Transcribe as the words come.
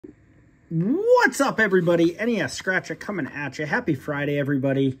What's up, everybody? NES Scratcher coming at you. Happy Friday,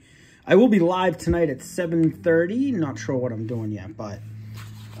 everybody. I will be live tonight at 7:30. Not sure what I'm doing yet, but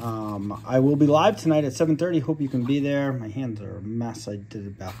I will be live tonight at 7:30. Hope you can be there. My hands are a mess. I did a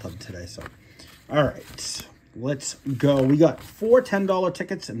bathtub today, so. All right, let's go. We got 4 $10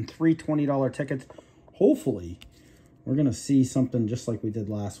 tickets and 3 $20 tickets. Hopefully, we're going to see something just like we did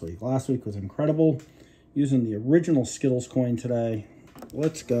last week. Last week was incredible. Using the original Skittles coin today.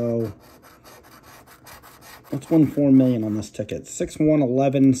 Let's go. Let's win 4 million on this ticket. 6, 1,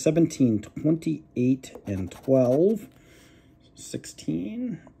 11, 17, 28, and 12.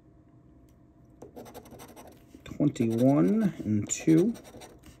 16, 21, and 2.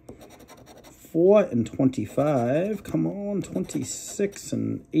 4 and 25. Come on, 26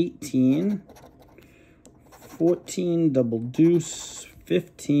 and 18. 14, double deuce.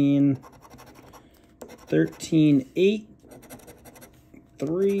 15, 13, 8.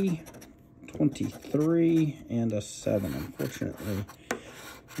 3, 23, and a 7. Unfortunately,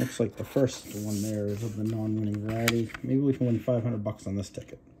 looks like the first one there is of the non-winning variety. Maybe we can win 500 bucks on this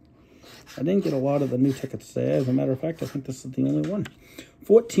ticket. I didn't get a lot of the new tickets today. As a matter of fact, I think this is the only one.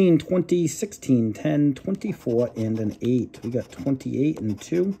 14, 20, 16, 10, 24, and an 8. We got 28 and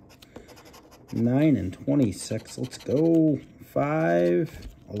 2. 9 and 26. Let's go. 5,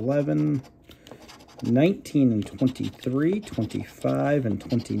 11, 19 and 23, 25 and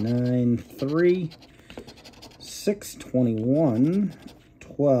 29, 3, 6, 21,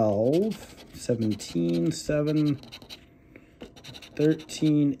 12, 17, 7,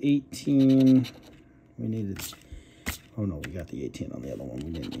 13, 18. We needed, oh no, we got the 18 on the other one.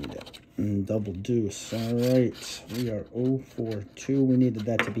 We didn't need it. And double deuce. All right, we are 042. We needed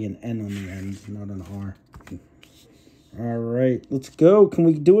that to be an N on the end, not an R. All right, let's go. Can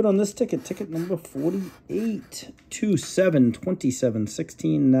we do it on this ticket? Ticket number 48. 2, 7, 27,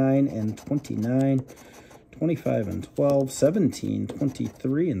 16, 9, and 29. 25 and 12. 17,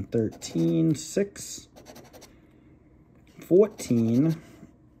 23, and 13. 6, 14,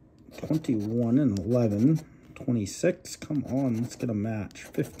 21, and 11. 26. Come on, let's get a match.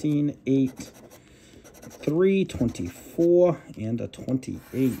 15, 8, 3, 24, and a 28.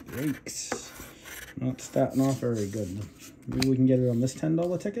 Yikes. Not starting off very good. Maybe we can get it on this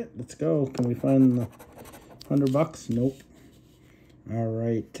 $10 ticket. Let's go. Can we find the 100 bucks? Nope. All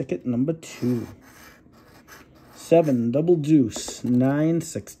right. Ticket number 2. 7, double deuce. 9,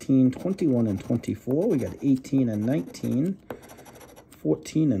 16, 21, and 24. We got 18 and 19.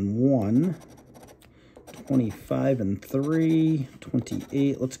 14 and 1. 25 and 3.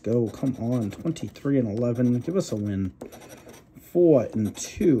 28. Let's go. Come on. 23 and 11. Give us a win. 4 and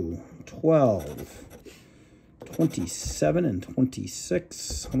 2. 12, 27, and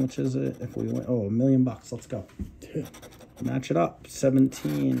 26. How much is it if we win? Oh, $1 million bucks. Let's go. Match it up.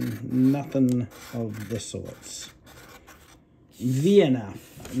 17, nothing of the sorts.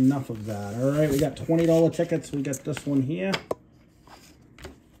 VNF, enough of that. All right, we got $20 tickets. We got this one here.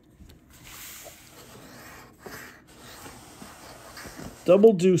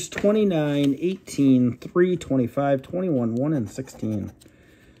 Double deuce, 29, 18, 3, 25, 21, 1, and 16.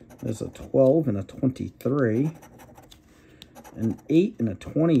 There's a 12 and a 23, an 8 and a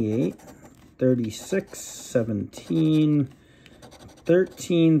 28, 36, 17,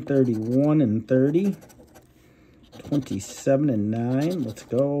 13, 31, and 30, 27 and 9. Let's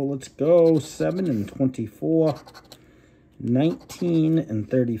go, let's go. 7 and 24, 19 and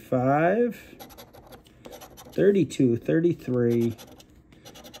 35, 32, 33,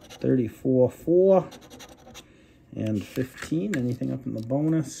 34, 4. And 15. Anything up in the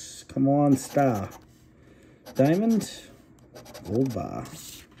bonus? Come on, star. Diamond. Gold bar.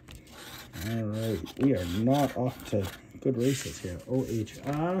 All right. We are not off to good races here.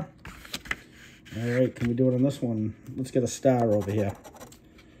 OHR. All right. Can we do it on this one? Let's get a star over here.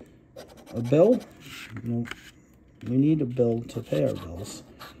 A bill? Nope. We need a bill to pay our bills.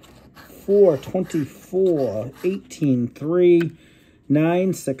 4, 24, 18, 3.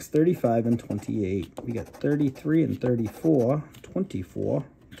 9, 6, 35, and 28. We got 33 and 34, 24.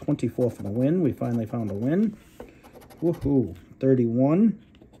 24 for the win. We finally found a win. Woohoo. 31.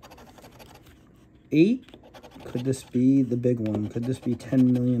 8. Could this be the big one? Could this be $10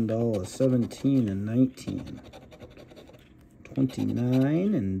 million? 17 and 19.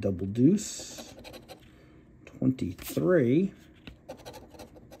 29 and double deuce. 23.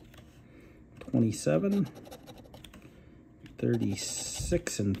 27.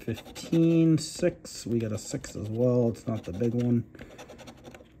 36 and 15, 6. We got a 6 as well. It's not the big one.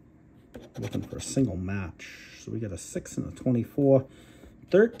 Looking for a single match. So we got a 6 and a 24.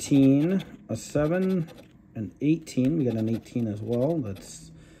 13, a 7, an 18. We got an 18 as well. That's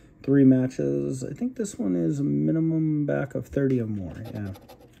 3 matches. I think this one is a minimum back of 30 or more. Yeah.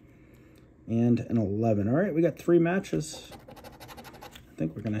 And an 11. All right, we got 3 matches. I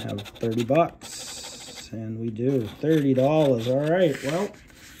think we're going to have 30 bucks. And we do. $30. All right, well,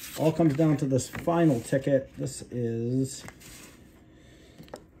 all comes down to this final ticket. This is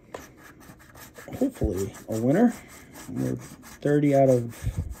hopefully a winner. We're 30 out of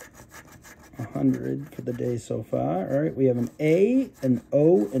 100 for the day so far. All right, we have an A, an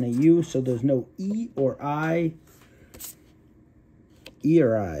O, and a U, so there's no E or I. E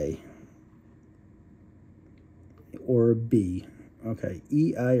or I. Or B. Okay,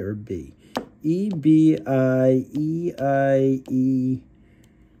 E, I, or B. E, B, I, E, I, E,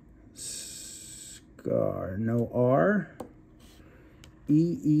 scar. No R.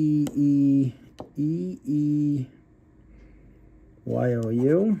 E, E, E, E, E, Y, O,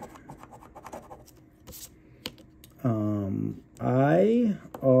 U. I,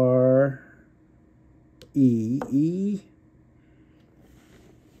 R, E, E,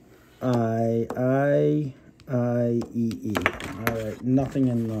 I, E, E. All right, nothing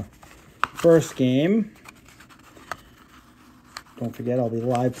in the first game. Don't forget, I'll be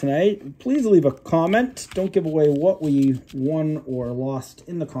live tonight. Please leave a comment. Don't give away what we won or lost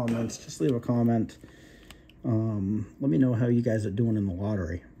in the comments. Just leave a comment. Let me know how you guys are doing in the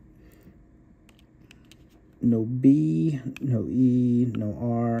lottery. No B, no E, no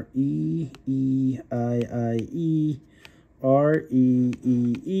R, E, E, I, E, R, E,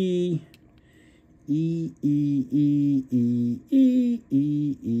 E, E, E, E, E, E, E,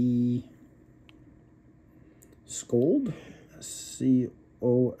 E, E. Scold? C-O-L-D.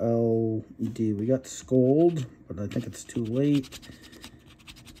 We got Scold, but I think it's too late.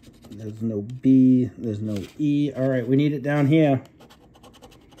 There's no B, there's no E. All right, we need it down here.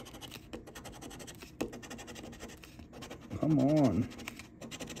 Come on.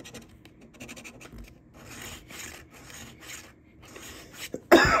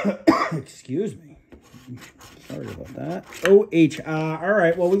 Excuse me. Sorry about that. O-H-R. All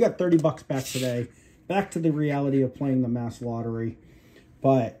right, well, we got 30 bucks back today. Back to the reality of playing the Mass Lottery.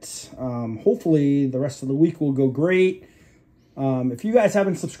 But hopefully the rest of the week will go great. If you guys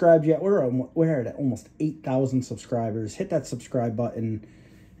haven't subscribed yet, we're at almost 8,000 subscribers. Hit that subscribe button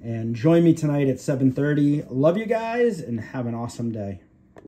and join me tonight at 7:30. Love you guys and have an awesome day.